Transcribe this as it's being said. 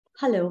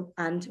Hello,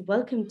 and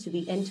welcome to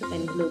the End to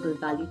End Global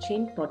Value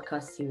Chain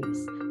podcast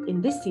series.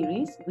 In this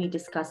series, we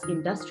discuss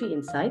industry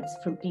insights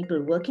from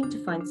people working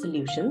to find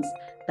solutions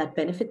that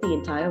benefit the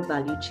entire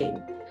value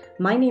chain.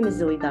 My name is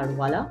Zoe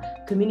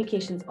Darwala,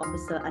 Communications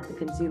Officer at the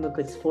Consumer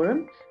Goods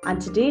Forum,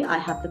 and today I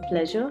have the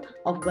pleasure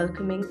of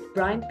welcoming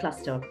Brian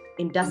Cluster,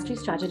 Industry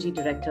Strategy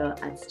Director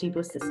at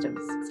Stebo Systems.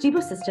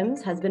 Stebo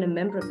Systems has been a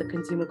member of the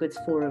Consumer Goods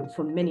Forum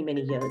for many,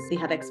 many years. They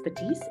have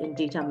expertise in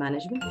data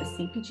management for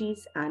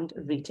CPGs and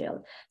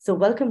retail. So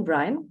welcome,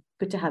 Brian.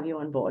 Good to have you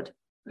on board.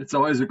 It's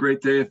always a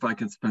great day if I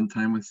can spend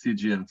time with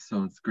CGF,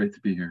 so it's great to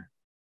be here.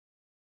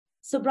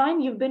 So Brian,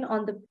 you've been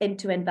on the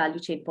End-to-End Value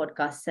Chain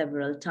podcast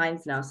several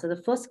times now. So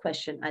the first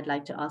question I'd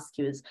like to ask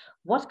you is,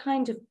 what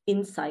kind of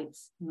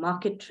insights,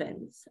 market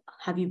trends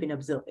have you been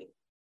observing?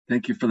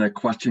 Thank you for that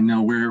question.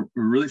 No, we're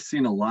really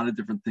seeing a lot of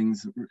different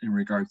things in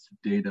regards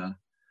to data.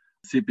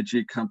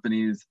 CPG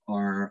companies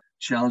are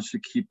challenged to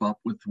keep up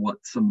with what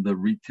some of the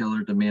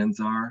retailer demands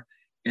are,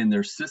 and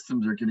their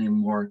systems are getting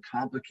more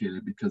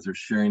complicated because they're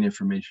sharing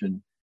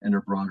information in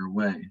a broader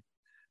way.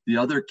 The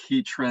other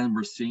key trend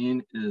we're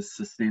seeing is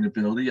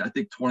sustainability. I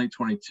think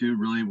 2022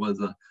 really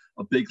was a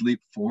big leap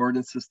forward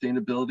in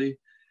sustainability,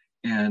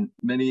 and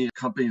many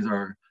companies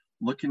are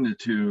looking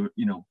to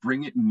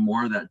bring it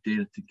more of that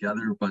data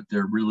together, but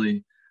they're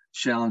really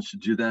challenged to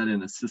do that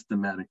in a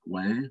systematic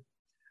way.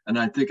 And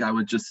I think I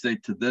would just say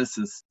to this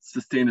is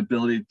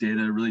sustainability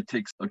data really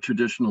takes a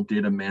traditional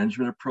data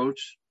management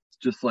approach.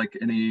 Just like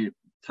any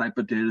type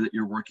of data that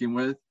you're working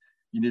with,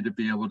 you need to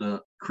be able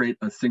to create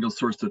a single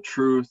source of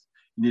truth.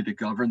 You need to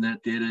govern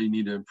that data. You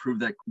need to improve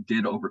that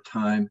data over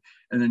time.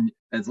 And then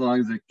as long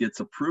as it gets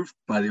approved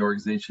by the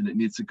organization, it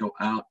needs to go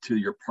out to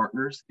your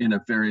partners in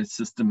a very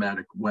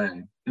systematic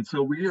way. And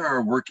so we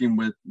are working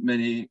with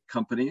many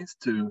companies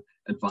to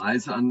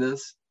advise on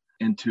this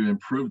and to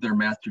improve their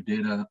master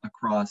data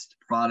across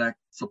product,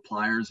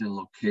 suppliers, and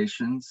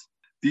locations.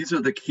 These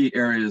are the key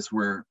areas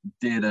where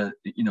data,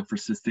 for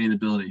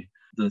sustainability,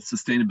 the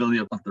sustainability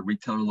of the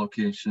retailer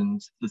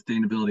locations,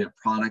 sustainability of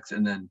products,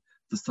 and then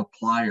the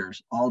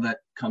suppliers, all that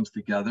comes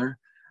together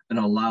and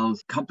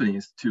allows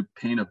companies to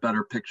paint a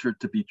better picture,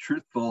 to be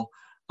truthful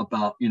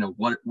about,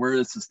 where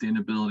is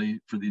sustainability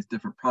for these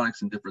different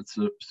products and different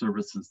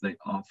services they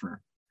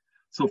offer.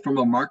 So from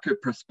a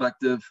market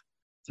perspective,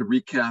 to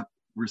recap,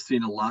 we're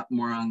seeing a lot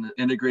more on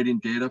integrating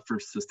data for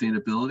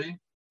sustainability,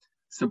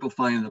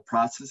 simplifying the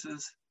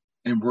processes,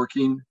 and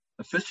working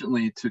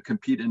efficiently to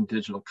compete in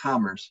digital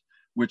commerce,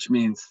 which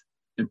means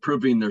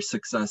improving their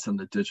success on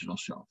the digital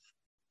shelf.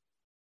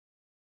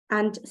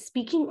 And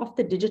speaking of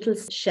the digital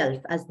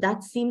shelf, as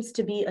that seems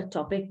to be a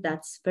topic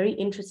that's very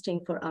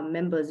interesting for our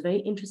members, very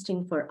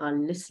interesting for our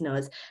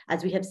listeners,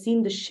 as we have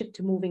seen the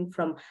shift moving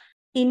from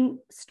in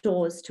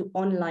stores to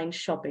online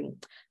shopping.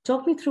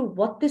 Talk me through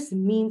what this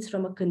means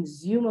from a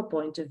consumer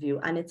point of view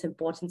and its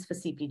importance for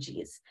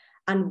CPGs.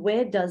 And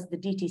where does the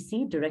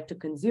DTC, direct to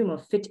consumer,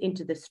 fit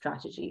into this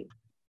strategy?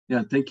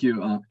 Yeah, thank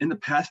you. In the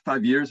past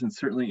 5 years, and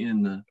certainly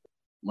in the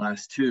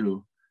last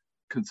 2,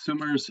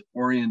 consumers'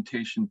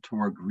 orientation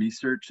toward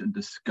research and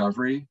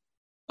discovery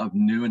of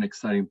new and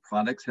exciting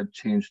products have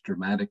changed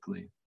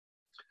dramatically.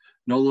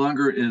 No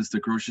longer is the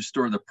grocery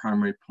store the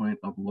primary point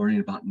of learning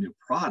about new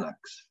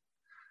products.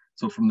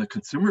 So from the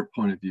consumer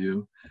point of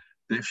view,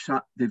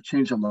 they've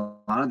changed a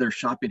lot of their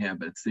shopping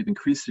habits. They've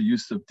increased the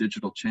use of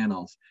digital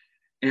channels,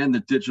 and the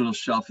digital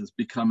shelf is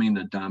becoming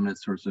the dominant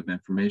source of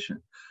information.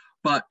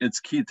 But it's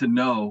key to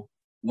know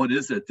what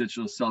is that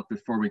digital shelf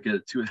before we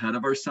get too ahead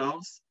of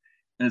ourselves.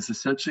 And it's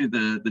essentially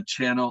the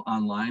channel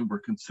online where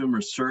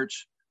consumers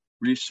search,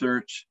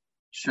 research,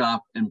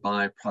 shop, and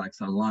buy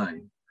products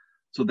online.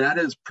 So that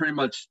has pretty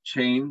much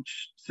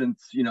changed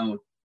since,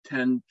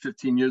 10,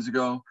 15 years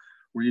ago,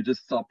 where you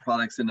just saw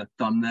products in a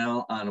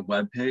thumbnail on a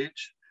web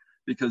page,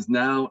 because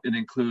now it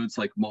includes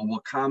like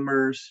mobile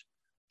commerce,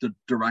 the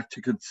direct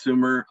to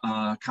consumer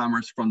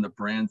commerce from the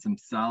brands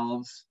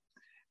themselves.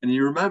 And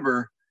you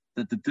remember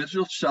that the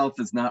digital shelf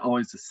is not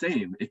always the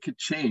same. It could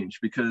change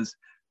because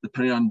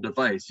depending on the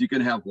device, you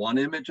can have one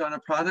image on a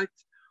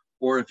product,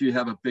 or if you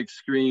have a big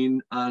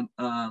screen on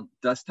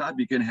desktop,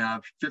 you can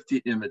have 50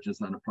 images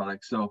on a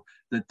product. So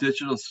the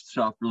digital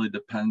shelf really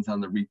depends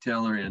on the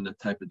retailer and the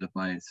type of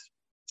device.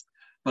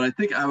 But I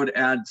think I would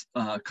add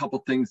a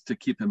couple things to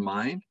keep in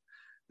mind.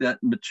 That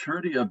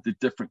maturity of the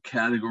different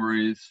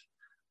categories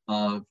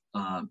of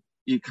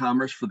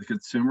e-commerce for the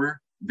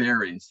consumer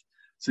varies.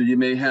 So you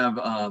may have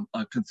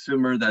a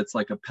consumer that's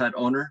like a pet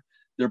owner.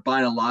 They're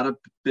buying a lot of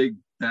big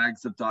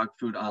bags of dog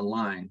food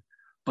online,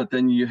 but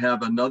then you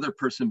have another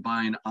person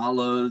buying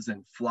olives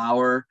and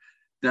flour.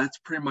 That's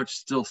pretty much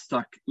still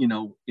stuck,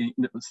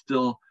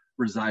 still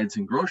resides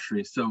in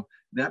groceries. So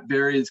that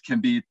varies,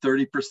 can be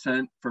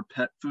 30% for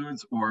pet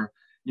foods, or,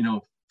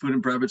 food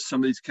and beverage.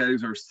 Some of these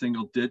categories are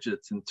single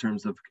digits in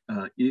terms of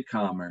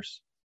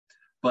e-commerce.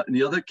 But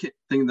the other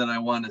thing that I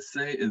want to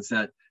say is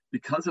that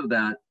because of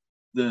that,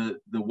 the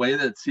way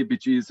that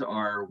CPGs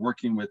are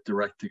working with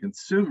direct to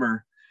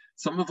consumer,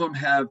 some of them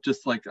have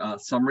just like a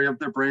summary of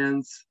their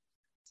brands.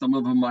 Some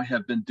of them might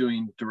have been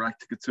doing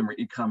direct-to-consumer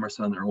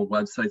e-commerce on their own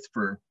websites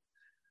for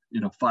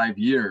 5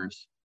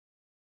 years.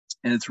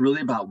 And it's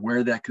really about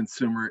where that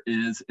consumer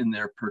is in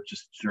their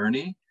purchase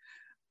journey,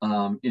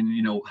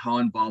 in how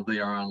involved they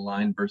are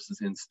online versus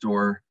in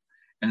store.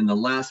 And the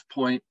last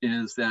point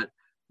is that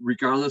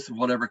regardless of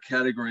whatever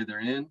category they're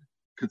in,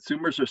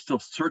 consumers are still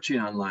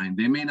searching online.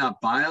 They may not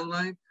buy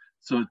online,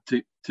 so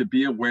to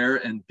be aware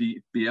and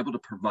be able to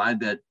provide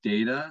that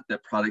data,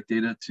 that product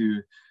data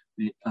to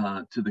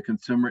the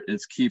consumer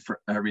is key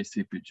for every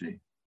CPG.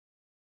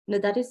 No,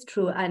 that is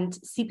true. And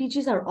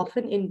CPGs are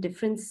often in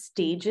different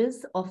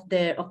stages of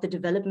the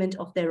development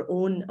of their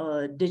own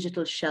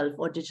digital shelf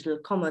or digital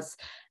commerce.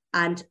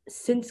 And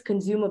since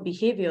consumer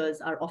behaviors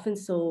are often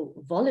so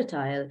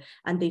volatile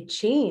and they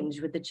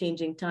change with the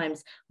changing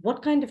times,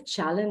 what kind of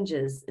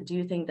challenges do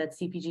you think that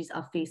CPGs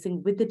are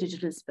facing with the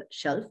digital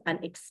shelf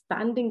and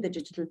expanding the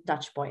digital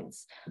touch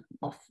points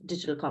of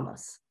digital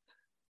commerce?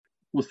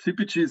 Well,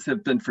 CPGs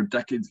have been for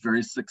decades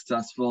very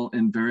successful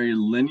in very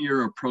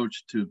linear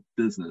approach to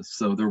business.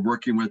 So they're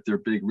working with their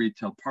big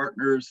retail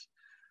partners.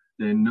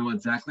 They know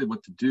exactly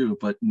what to do,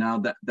 but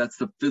now that's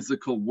the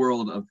physical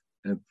world of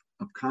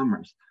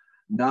commerce.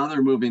 Now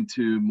they're moving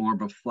to more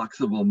of a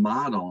flexible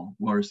model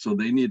so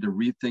they need to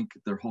rethink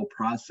their whole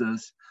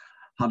process.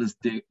 How does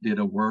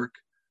data work?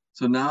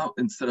 So now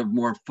instead of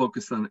more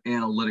focused on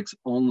analytics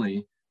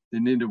only, they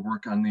need to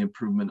work on the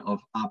improvement of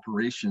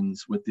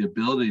operations with the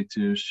ability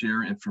to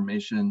share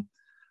information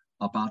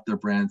about their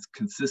brands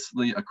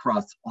consistently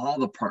across all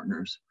the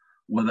partners,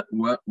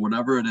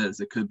 whatever it is.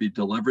 It could be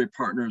delivery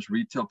partners,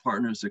 retail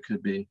partners, it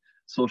could be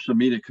social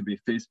media, it could be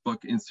Facebook,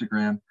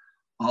 Instagram.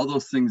 All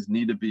those things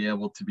need to be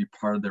able to be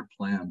part of their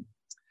plan.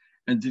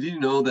 And did you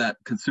know that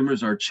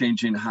consumers are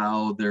changing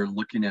how they're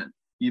looking at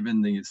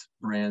even these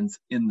brands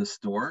in the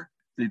store?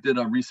 They did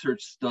a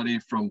research study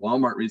from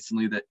Walmart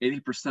recently that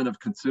 80% of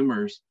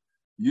consumers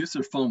use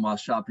their phone while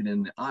shopping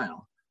in the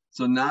aisle.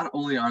 So not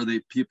only are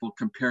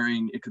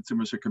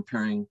consumers are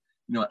comparing,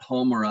 at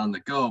home or on the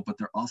go, but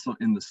they're also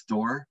in the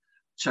store,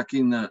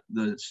 checking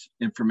the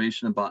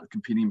information about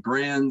competing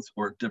brands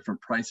or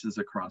different prices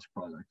across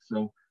products.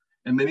 So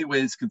in many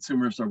ways,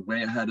 consumers are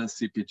way ahead of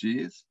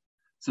CPGs.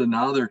 So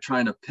now they're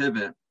trying to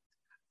pivot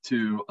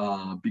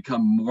to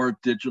become more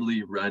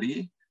digitally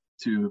ready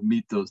to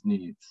meet those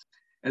needs.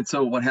 And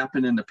so what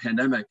happened in the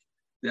pandemic,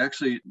 they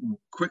actually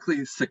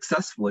quickly,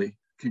 successfully,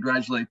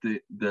 congratulate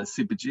the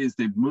CPGs,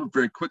 they've moved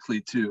very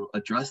quickly to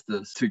address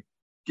this, to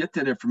get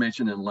that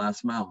information in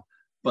last mile.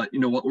 But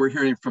what we're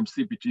hearing from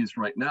CPGs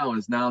right now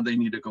is now they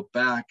need to go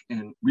back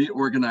and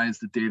reorganize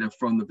the data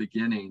from the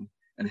beginning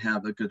and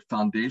have a good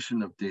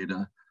foundation of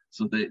data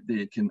so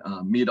they can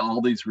meet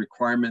all these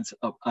requirements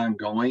of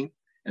ongoing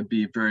and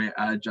be very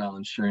agile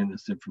in sharing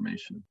this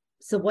information.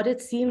 So what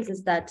it seems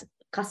is that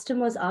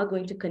customers are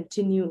going to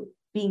continue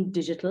being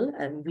digital,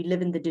 and we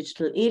live in the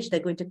digital age. They're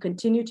going to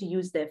continue to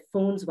use their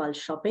phones while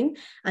shopping.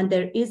 And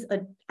there is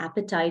an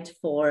appetite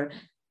for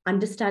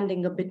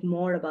understanding a bit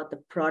more about the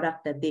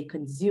product that they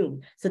consume.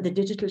 So the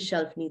digital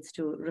shelf needs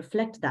to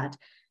reflect that.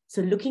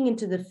 So looking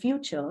into the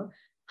future,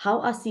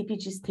 how are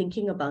CPGs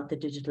thinking about the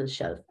digital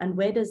shelf, and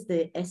where does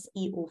the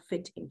SEO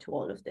fit into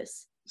all of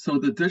this? So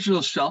the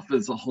digital shelf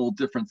is a whole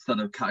different set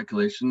of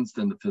calculations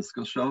than the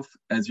physical shelf.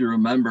 As you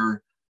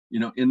remember,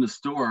 in the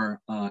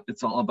store,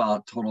 it's all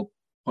about total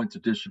points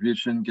of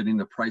distribution, getting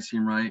the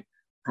pricing right,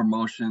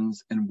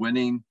 promotions, and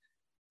winning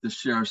the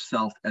share of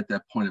shelf at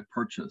that point of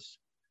purchase.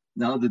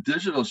 Now the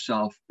digital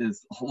shelf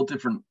is a whole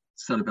different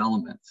set of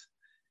elements.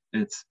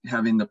 It's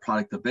having the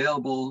product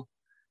available,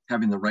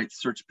 having the right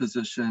search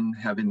position,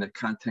 having the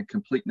content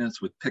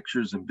completeness with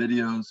pictures and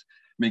videos,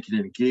 making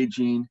it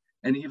engaging,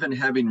 and even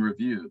having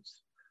reviews.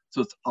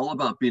 So it's all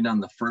about being on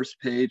the first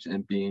page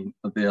and being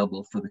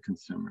available for the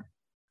consumer.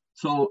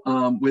 So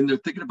when they're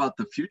thinking about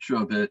the future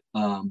of it,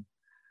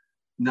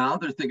 now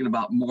they're thinking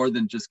about more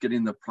than just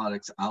getting the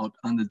products out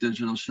on the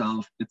digital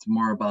shelf. It's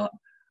more about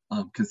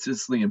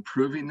consistently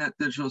improving that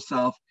digital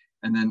shelf,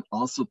 and then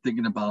also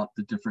thinking about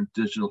the different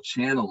digital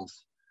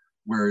channels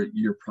where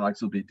your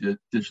products will be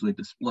digitally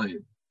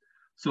displayed.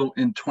 So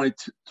in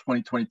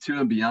 2022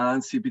 and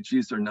beyond,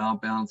 CPGs are now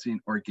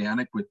balancing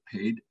organic with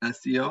paid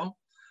SEO,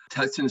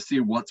 testing to see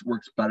what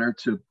works better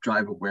to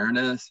drive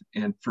awareness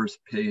and first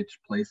page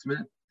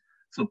placement.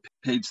 So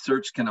page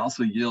search can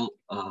also yield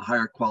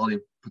higher quality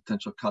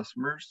potential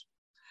customers.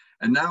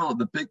 And now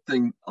the big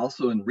thing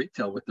also in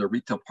retail with their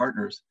retail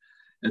partners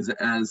is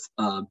as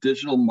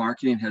digital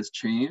marketing has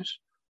changed,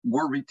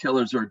 more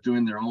retailers are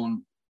doing their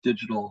own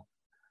digital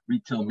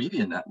retail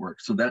media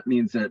network. So that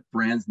means that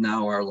brands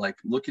now are like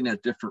looking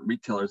at different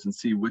retailers and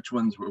see which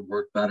ones would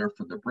work better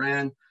for their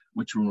brand,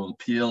 which one will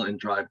appeal and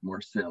drive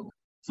more sales.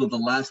 So the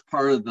last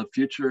part of the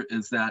future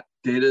is that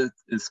data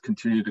is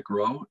continuing to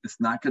grow. It's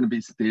not going to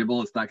be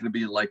stable. It's not going to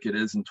be like it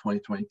is in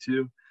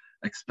 2022.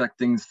 Expect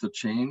things to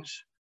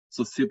change.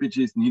 So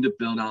CPGs need to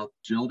build out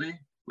agility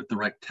with the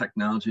right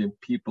technology and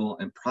people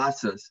and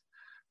process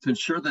to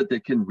ensure that they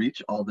can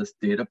reach all this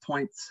data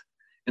points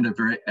in a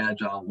very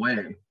agile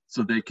way.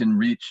 So they can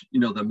reach, the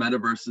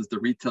metaverses, the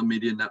retail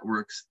media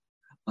networks,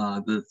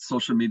 the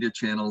social media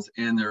channels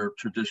and their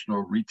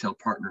traditional retail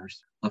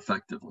partners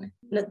effectively.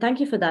 No, thank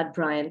you for that,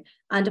 Brian.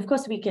 And of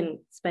course, we can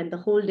spend the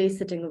whole day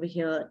sitting over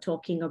here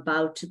talking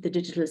about the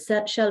digital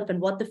shelf and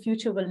what the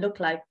future will look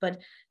like, but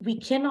we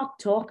cannot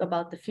talk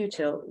about the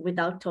future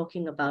without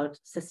talking about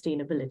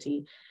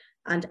sustainability.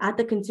 And at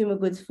the Consumer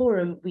Goods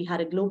Forum, we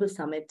had a global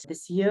summit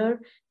this year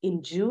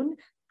in June.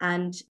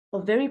 And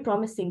a very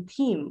promising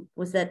theme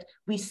was that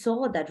we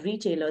saw that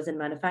retailers and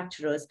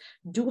manufacturers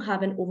do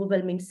have an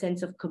overwhelming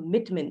sense of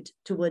commitment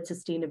towards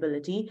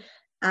sustainability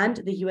and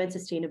the UN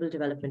Sustainable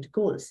Development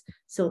Goals.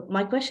 So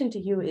my question to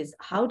you is,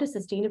 how does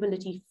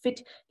sustainability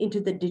fit into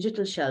the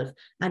digital shelf,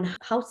 and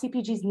how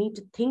CPGs need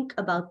to think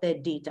about their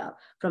data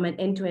from an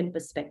end-to-end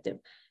perspective?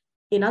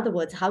 In other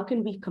words, how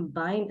can we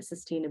combine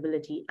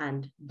sustainability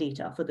and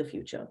data for the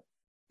future?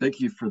 Thank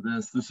you for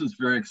this. This is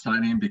very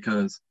exciting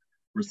because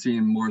we're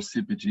seeing more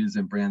CPGs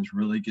and brands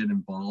really get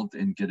involved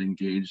and get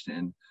engaged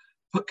and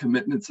put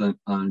commitments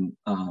on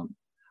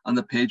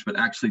the page, but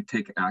actually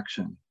take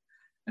action.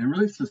 And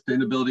really,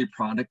 sustainability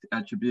product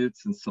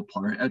attributes and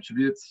supplier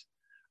attributes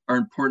are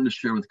important to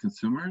share with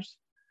consumers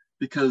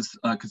because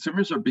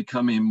consumers are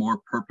becoming more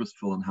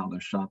purposeful in how they're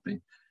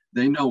shopping.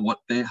 They know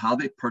how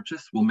they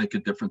purchase will make a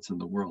difference in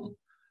the world.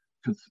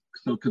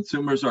 So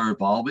consumers are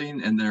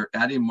evolving and they're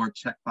adding more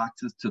check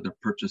boxes to their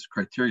purchase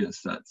criteria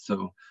set.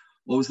 So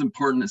what was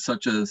important is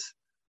such as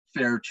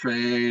fair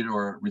trade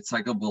or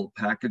recyclable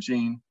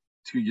packaging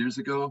 2 years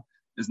ago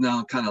is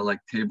now kind of like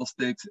table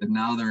stakes. And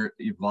now they're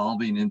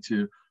evolving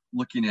into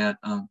looking at,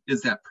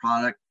 is that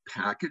product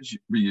package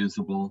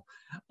reusable?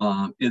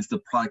 Is the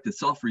product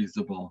itself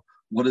reusable?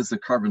 What is the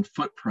carbon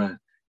footprint?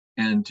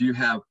 And do you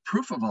have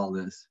proof of all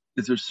this?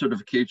 Is there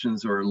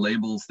certifications or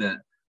labels that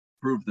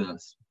prove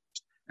this?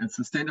 And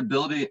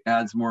sustainability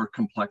adds more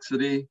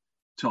complexity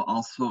to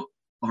also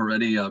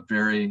already a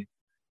very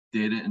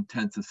data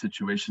intensive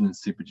situation in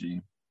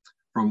CPG.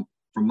 From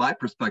my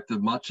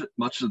perspective, much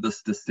of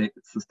the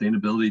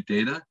sustainability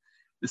data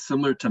is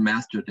similar to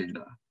master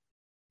data.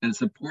 And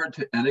it's important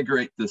to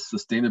integrate this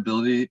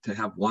sustainability to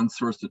have one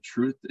source of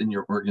truth in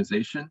your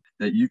organization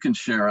that you can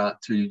share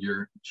out to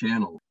your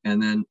channel.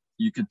 And then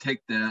you can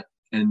take that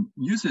and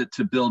use it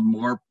to build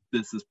more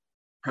business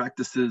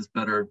practices,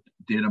 better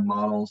data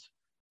models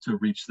to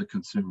reach the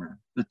consumer.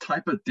 The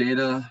type of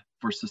data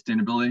for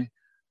sustainability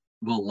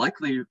will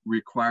likely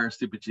require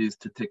CPGs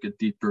to take a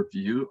deeper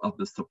view of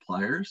the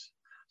suppliers.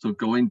 So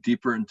going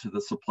deeper into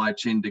the supply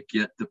chain to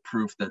get the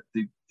proof that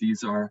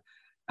these are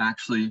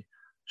actually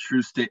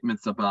true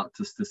statements about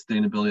the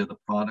sustainability of the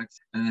products.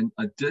 And in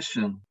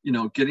addition,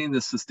 getting the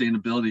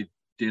sustainability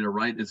data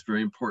right is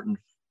very important,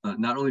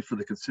 not only for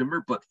the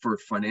consumer, but for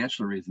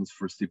financial reasons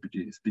for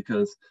CPGs,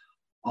 because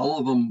all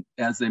of them,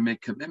 as they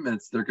make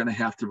commitments, they're going to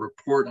have to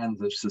report on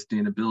the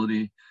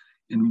sustainability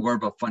in more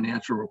of a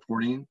financial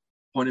reporting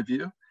point of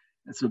view.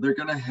 And so they're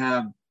going to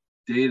have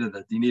data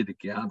that they need to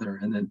gather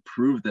and then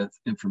prove that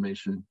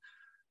information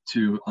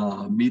to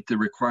meet the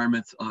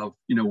requirements of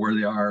where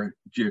they are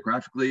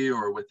geographically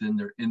or within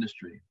their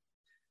industry.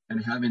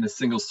 And having a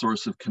single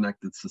source of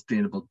connected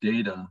sustainable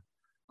data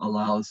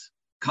allows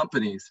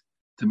companies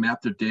to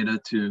map their data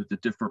to the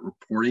different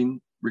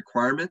reporting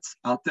requirements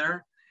out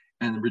there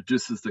and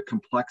reduces the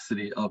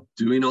complexity of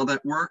doing all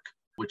that work,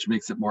 which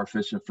makes it more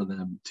efficient for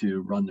them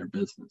to run their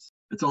business.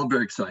 It's all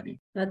very exciting.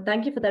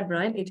 Thank you for that,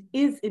 Brian. It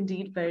is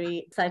indeed very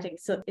exciting.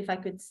 So if I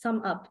could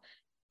sum up,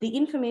 the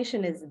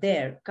information is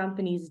there.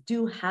 Companies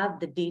do have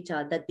the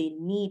data that they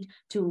need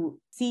to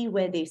see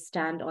where they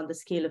stand on the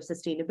scale of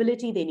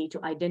sustainability. They need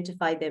to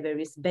identify their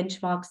various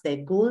benchmarks, their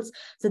goals.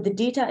 So the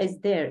data is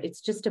there.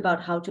 It's just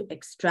about how to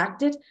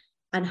extract it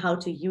and how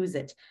to use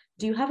it.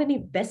 Do you have any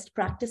best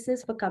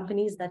practices for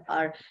companies that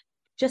are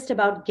just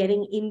about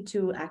getting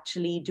into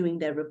actually doing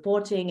their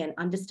reporting and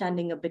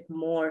understanding a bit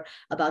more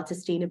about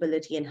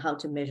sustainability and how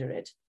to measure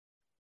it?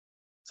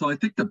 So I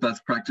think the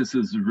best practice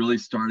is really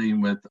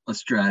starting with a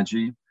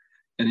strategy.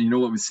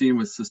 And what we've seen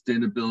with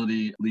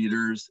sustainability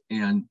leaders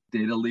and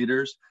data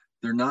leaders,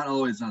 they're not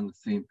always on the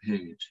same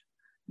page.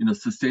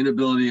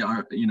 Sustainability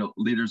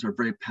leaders are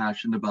very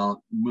passionate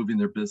about moving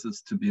their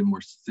business to be more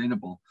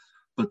sustainable,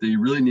 but they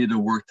really need to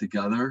work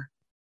together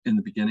in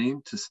the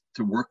beginning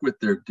to work with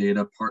their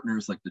data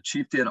partners, like the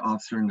chief data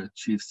officer and the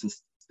chief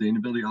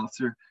sustainability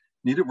officer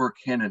need to work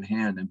hand in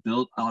hand and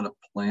build out a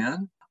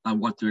plan on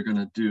what they're going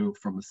to do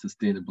from a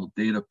sustainable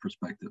data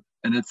perspective.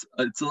 And it's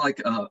like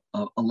a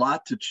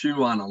lot to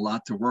chew on, a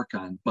lot to work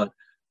on, but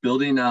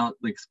building out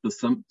like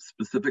some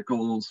specific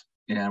goals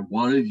and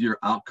what are your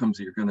outcomes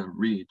that you're going to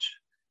reach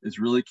is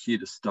really key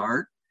to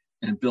start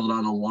and build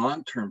out a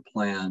long-term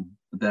plan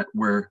that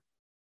where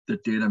the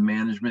data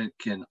management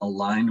can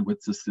align with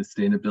the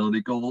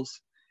sustainability goals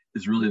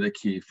is really the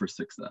key for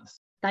success.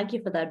 Thank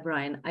you for that,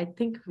 Brian. I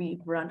think we've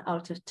run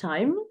out of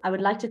time. I would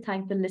like to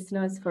thank the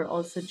listeners for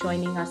also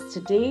joining us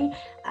today.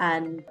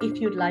 And if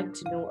you'd like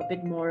to know a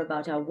bit more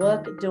about our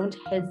work, don't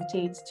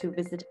hesitate to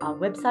visit our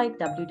website,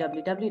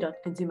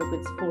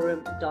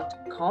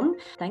 www.consumergoodsforum.com.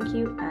 Thank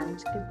you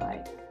and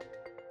goodbye.